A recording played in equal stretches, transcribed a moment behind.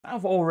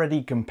I've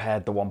already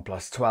compared the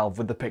OnePlus 12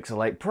 with the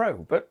Pixel 8 Pro,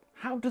 but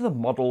how do the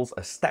models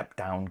a step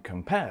down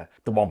compare?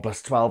 The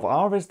OnePlus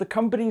 12R is the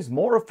company's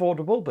more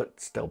affordable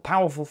but still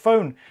powerful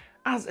phone,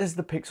 as is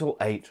the Pixel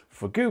 8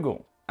 for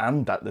Google.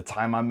 And at the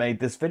time I made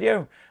this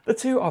video, the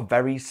two are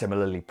very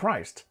similarly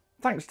priced,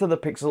 thanks to the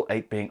Pixel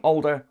 8 being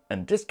older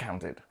and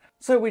discounted.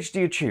 So which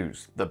do you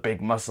choose? The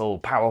big muscle,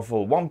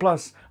 powerful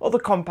OnePlus, or the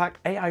compact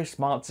AI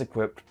smarts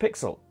equipped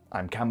Pixel?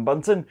 I'm Cam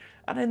Bunton,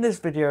 and in this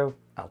video,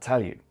 I'll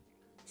tell you.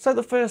 So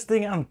the first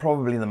thing, and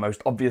probably the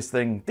most obvious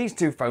thing, these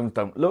two phones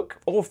don't look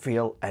or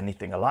feel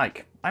anything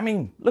alike. I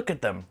mean, look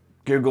at them.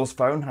 Google's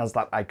phone has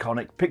that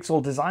iconic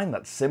Pixel design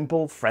that's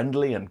simple,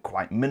 friendly, and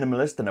quite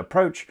minimalist in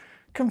approach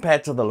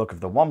compared to the look of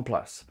the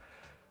OnePlus.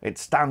 It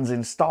stands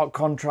in stark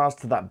contrast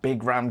to that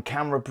big round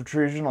camera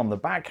protrusion on the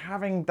back,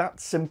 having that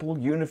simple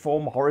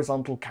uniform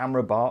horizontal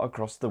camera bar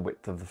across the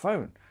width of the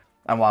phone.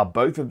 And while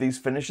both of these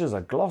finishes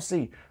are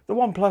glossy, the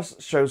OnePlus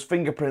shows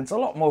fingerprints a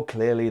lot more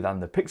clearly than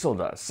the Pixel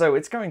does, so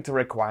it's going to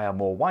require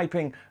more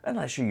wiping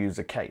unless you use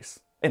a case,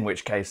 in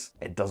which case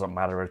it doesn't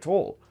matter at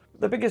all.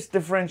 The biggest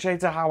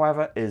differentiator,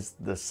 however, is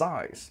the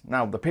size.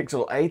 Now, the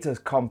Pixel 8, as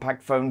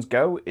compact phones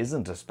go,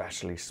 isn't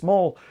especially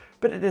small,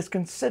 but it is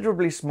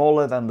considerably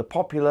smaller than the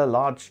popular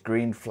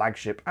large-screen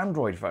flagship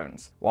Android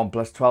phones,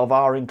 OnePlus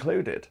 12R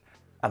included.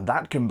 And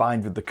that,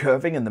 combined with the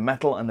curving in the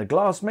metal and the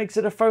glass, makes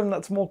it a phone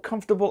that's more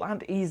comfortable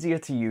and easier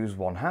to use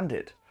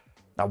one-handed.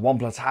 Now,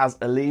 OnePlus has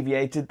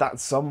alleviated that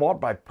somewhat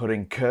by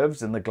putting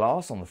curves in the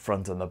glass on the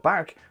front and the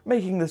back,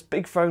 making this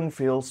big phone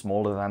feel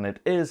smaller than it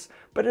is,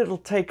 but it'll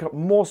take up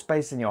more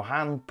space in your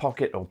hand,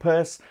 pocket or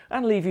purse,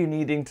 and leave you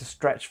needing to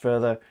stretch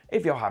further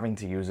if you're having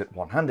to use it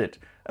one-handed,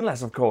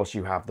 unless of course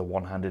you have the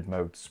one-handed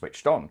mode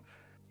switched on.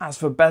 As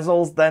for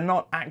bezels, they're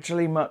not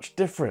actually much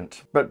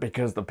different, but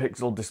because the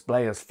Pixel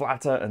display is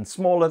flatter and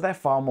smaller, they're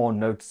far more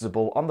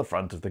noticeable on the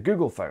front of the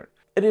Google phone.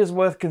 It is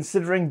worth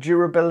considering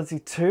durability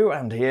too,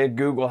 and here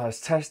Google has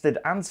tested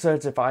and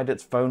certified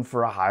its phone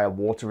for a higher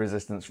water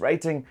resistance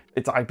rating.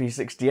 It's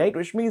IP68,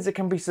 which means it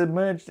can be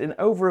submerged in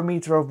over a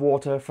meter of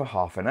water for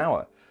half an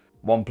hour.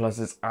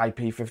 OnePlus's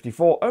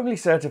IP54 only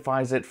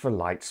certifies it for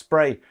light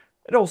spray.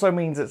 It also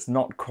means it's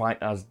not quite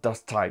as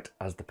dust tight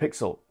as the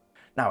Pixel.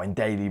 Now, in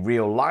daily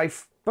real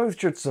life, both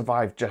should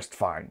survive just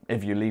fine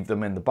if you leave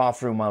them in the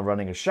bathroom while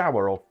running a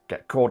shower, or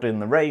get caught in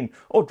the rain,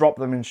 or drop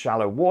them in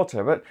shallow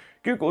water, but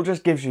Google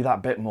just gives you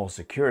that bit more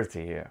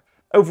security here.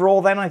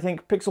 Overall then, I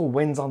think Pixel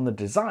wins on the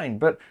design,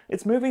 but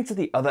it's moving to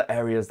the other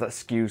areas that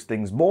skews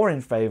things more in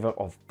favour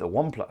of the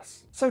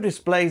OnePlus. So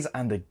displays,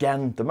 and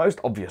again, the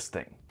most obvious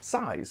thing,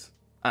 size.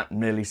 At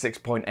nearly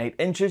 6.8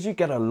 inches, you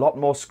get a lot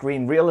more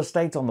screen real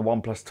estate on the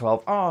OnePlus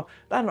 12R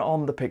than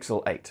on the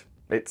Pixel 8.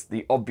 It's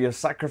the obvious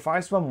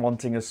sacrifice when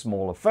wanting a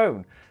smaller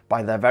phone.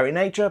 By their very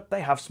nature,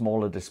 they have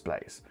smaller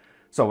displays.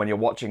 So when you're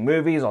watching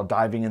movies or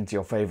diving into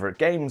your favourite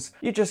games,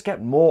 you just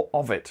get more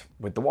of it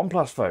with the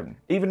OnePlus phone,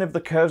 even if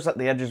the curves at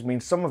the edges mean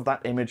some of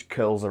that image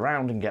curls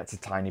around and gets a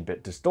tiny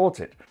bit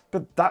distorted.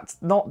 But that's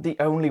not the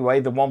only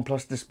way the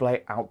OnePlus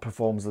display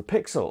outperforms the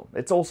Pixel.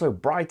 It's also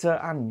brighter,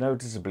 and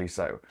noticeably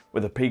so.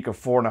 With a peak of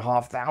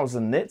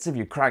 4,500 nits, if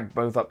you crank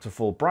both up to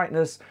full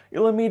brightness,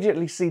 you'll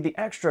immediately see the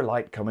extra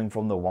light coming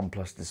from the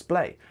OnePlus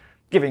display,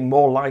 giving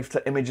more life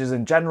to images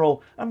in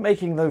general and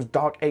making those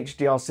dark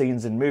HDR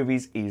scenes in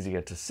movies easier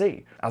to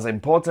see. As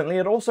importantly,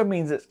 it also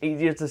means it's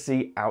easier to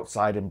see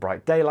outside in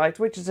bright daylight,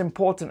 which is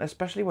important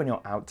especially when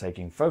you're out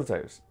taking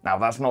photos. Now,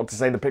 that's not to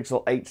say the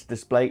Pixel 8's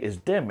display is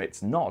dim,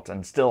 it's not,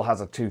 and still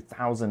has a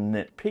 2000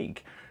 nit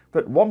peak.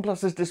 But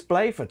OnePlus's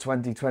display for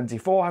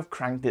 2024 have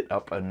cranked it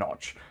up a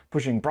notch,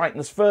 pushing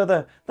brightness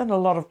further than a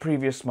lot of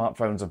previous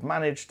smartphones have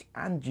managed,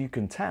 and you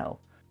can tell.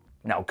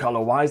 Now,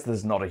 colour-wise,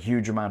 there's not a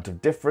huge amount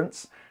of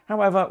difference.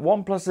 However,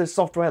 OnePlus's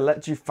software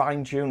lets you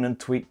fine-tune and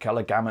tweak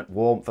colour gamut,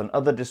 warmth and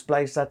other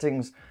display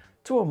settings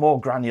to a more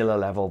granular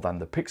level than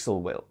the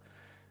Pixel will.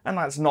 And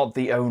that's not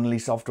the only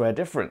software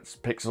difference.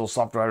 Pixel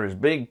software is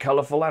big,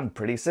 colourful and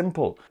pretty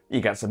simple.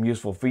 You get some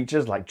useful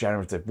features like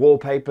generative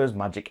wallpapers,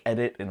 magic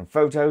edit in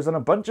photos, and a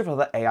bunch of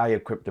other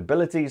AI-equipped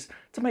abilities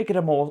to make it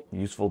a more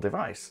useful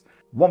device.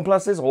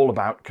 OnePlus is all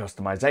about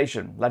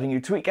customization, letting you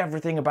tweak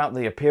everything about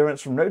the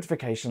appearance from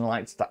notification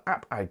lights to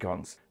app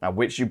icons. Now,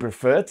 which you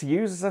prefer to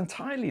use is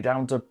entirely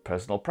down to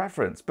personal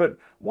preference, but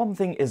one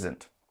thing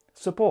isn't: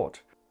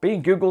 support.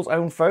 Being Google's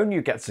own phone,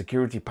 you get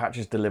security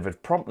patches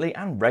delivered promptly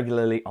and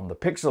regularly on the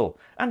Pixel,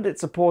 and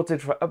it's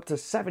supported for up to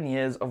 7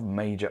 years of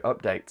major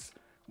updates.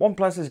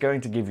 OnePlus is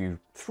going to give you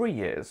 3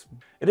 years.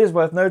 It is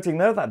worth noting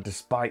though that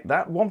despite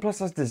that,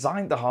 OnePlus has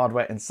designed the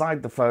hardware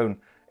inside the phone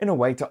in a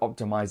way to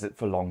optimize it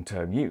for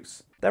long-term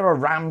use. There are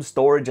RAM,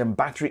 storage and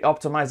battery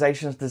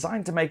optimizations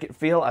designed to make it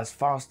feel as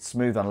fast,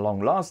 smooth and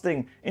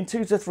long-lasting in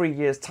 2 to 3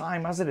 years'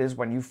 time as it is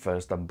when you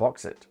first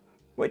unbox it.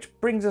 Which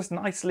brings us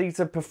nicely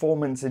to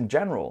performance in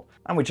general,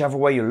 and whichever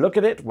way you look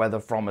at it, whether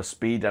from a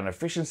speed and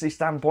efficiency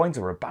standpoint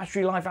or a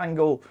battery life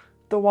angle,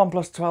 the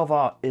OnePlus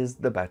 12R is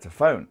the better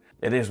phone.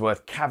 It is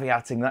worth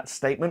caveating that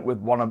statement with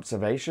one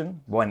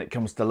observation. When it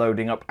comes to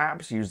loading up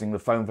apps, using the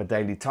phone for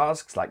daily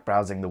tasks like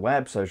browsing the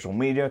web, social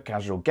media,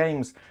 casual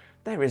games,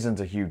 there isn't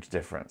a huge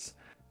difference.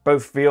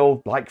 Both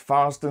feel like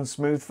fast and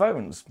smooth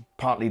phones,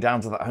 partly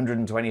down to the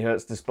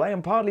 120Hz display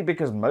and partly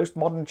because most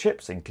modern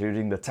chips,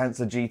 including the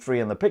Tensor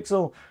G3 and the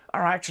Pixel,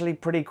 are actually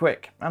pretty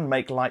quick and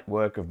make light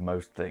work of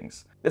most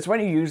things. It's when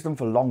you use them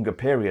for longer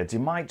periods, you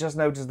might just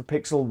notice the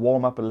Pixel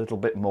warm up a little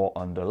bit more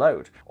under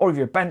load. Or if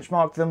you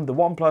benchmark them, the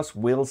OnePlus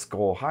will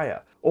score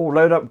higher. Or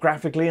load up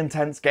graphically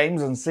intense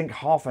games and sink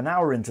half an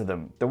hour into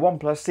them. The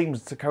OnePlus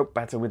seems to cope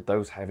better with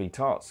those heavy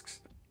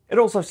tasks. It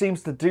also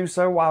seems to do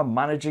so while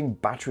managing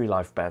battery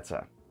life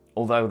better.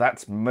 Although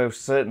that's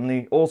most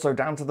certainly also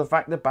down to the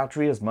fact the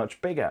battery is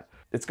much bigger.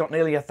 It's got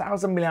nearly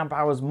 1000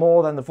 mAh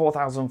more than the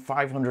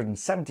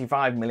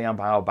 4575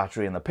 mAh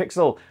battery in the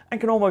Pixel and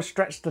can almost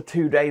stretch to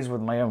 2 days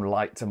with my own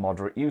light to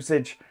moderate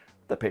usage.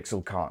 The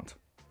Pixel can't.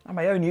 And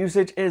my own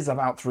usage is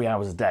about 3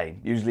 hours a day,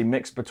 usually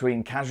mixed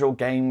between casual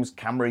games,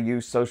 camera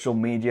use, social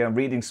media,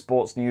 reading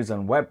sports news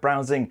and web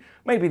browsing,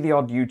 maybe the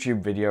odd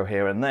YouTube video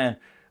here and there.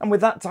 And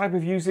with that type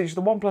of usage,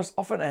 the OnePlus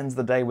often ends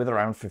the day with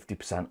around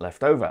 50%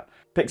 left over.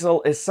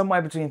 Pixel is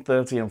somewhere between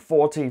 30 and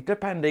 40,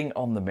 depending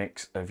on the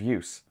mix of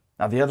use.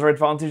 Now the other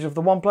advantage of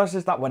the OnePlus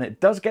is that when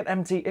it does get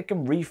empty, it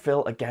can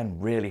refill again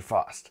really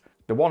fast.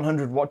 The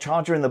 100-watt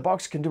charger in the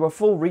box can do a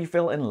full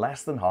refill in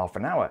less than half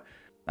an hour.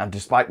 And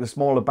despite the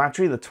smaller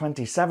battery, the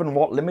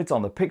 27-watt limit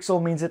on the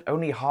Pixel means it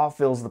only half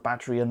fills the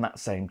battery in that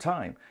same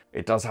time.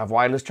 It does have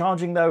wireless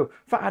charging though,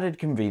 for added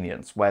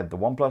convenience, where the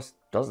OnePlus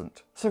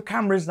doesn't. So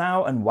cameras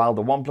now, and while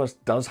the OnePlus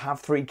does have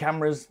 3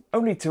 cameras,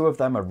 only 2 of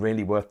them are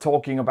really worth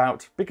talking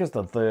about, because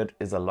the third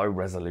is a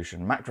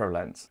low-resolution macro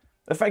lens.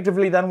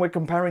 Effectively then, we're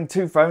comparing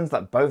 2 phones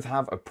that both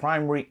have a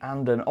primary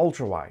and an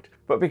ultra-wide.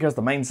 But because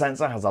the main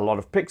sensor has a lot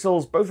of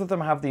pixels, both of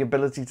them have the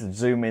ability to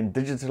zoom in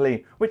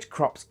digitally, which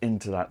crops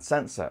into that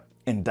sensor.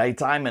 In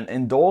daytime and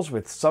indoors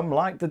with some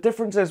light, the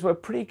differences were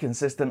pretty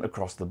consistent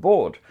across the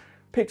board.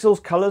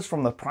 Pixel's colours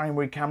from the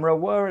primary camera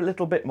were a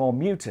little bit more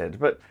muted,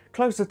 but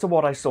closer to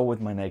what I saw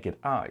with my naked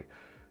eye.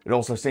 It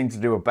also seemed to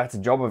do a better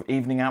job of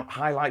evening out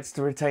highlights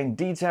to retain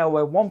detail,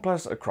 where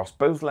OnePlus across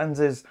both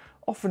lenses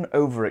often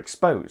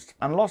overexposed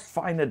and lost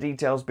finer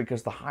details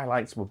because the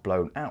highlights were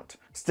blown out.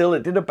 Still,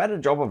 it did a better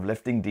job of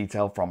lifting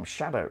detail from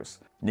shadows.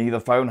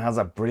 Neither phone has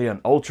a brilliant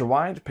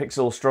ultra-wide,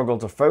 Pixel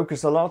struggled to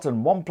focus a lot,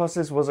 and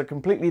OnePlus's was a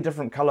completely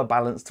different colour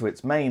balance to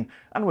its main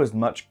and was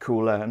much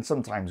cooler and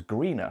sometimes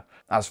greener.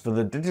 As for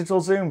the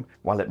digital zoom,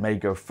 while it may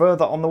go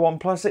further on the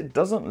OnePlus, it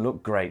doesn't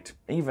look great,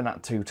 even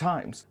at 2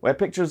 times, where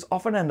pictures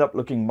often end up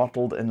looking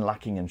mottled and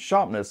lacking in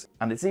sharpness,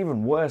 and it's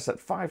even worse at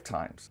 5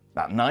 times.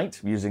 At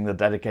night, using the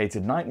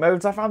dedicated night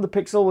modes, I found the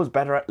Pixel was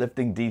better at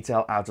lifting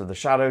detail out of the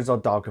shadows or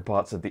darker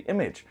parts of the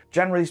image.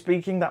 Generally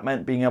speaking, that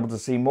meant being able to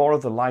see more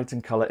of the light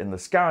and colour in the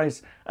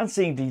skies and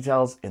seeing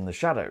details in the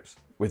shadows.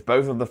 With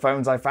both of the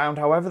phones I found,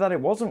 however, that it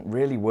wasn't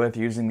really worth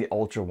using the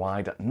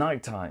ultra-wide at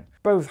night time.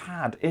 Both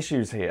had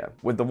issues here,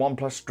 with the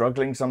OnePlus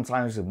struggling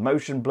sometimes with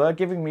motion blur,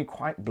 giving me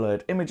quite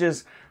blurred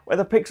images, where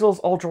the Pixel's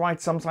ultra-wide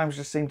sometimes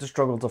just seemed to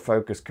struggle to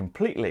focus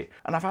completely,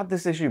 and I've had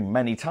this issue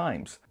many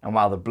times. And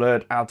while the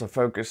blurred out of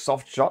focus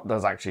soft shot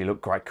does actually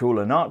look quite cool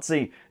and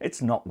artsy,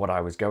 it's not what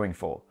I was going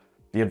for.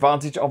 The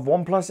advantage of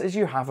OnePlus is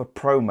you have a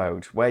Pro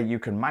mode, where you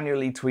can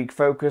manually tweak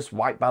focus,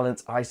 white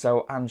balance,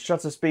 ISO and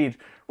shutter speed.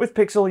 With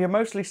Pixel, you're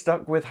mostly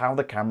stuck with how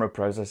the camera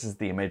processes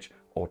the image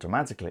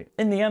automatically.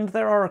 In the end,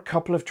 there are a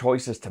couple of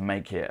choices to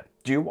make here.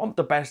 Do you want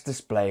the best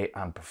display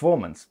and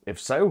performance? If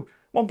so,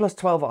 OnePlus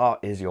 12R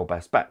is your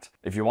best bet.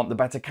 If you want the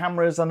better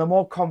cameras and a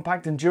more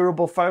compact and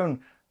durable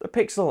phone, the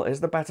Pixel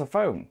is the better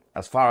phone.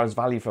 As far as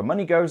value for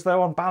money goes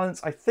though, on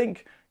balance, I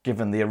think,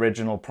 given the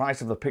original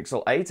price of the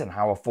Pixel 8 and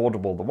how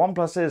affordable the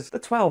OnePlus is, the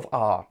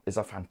 12R is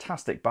a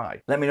fantastic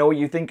buy. Let me know what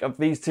you think of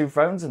these 2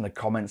 phones in the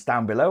comments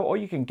down below, or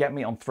you can get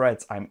me on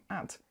Threads. I'm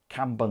at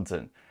Cam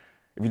Bunton.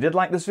 If you did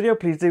like this video,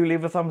 please do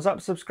leave a thumbs up,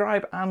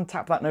 subscribe and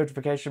tap that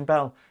notification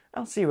bell.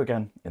 I'll see you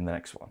again in the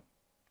next one.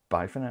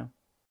 Bye for now.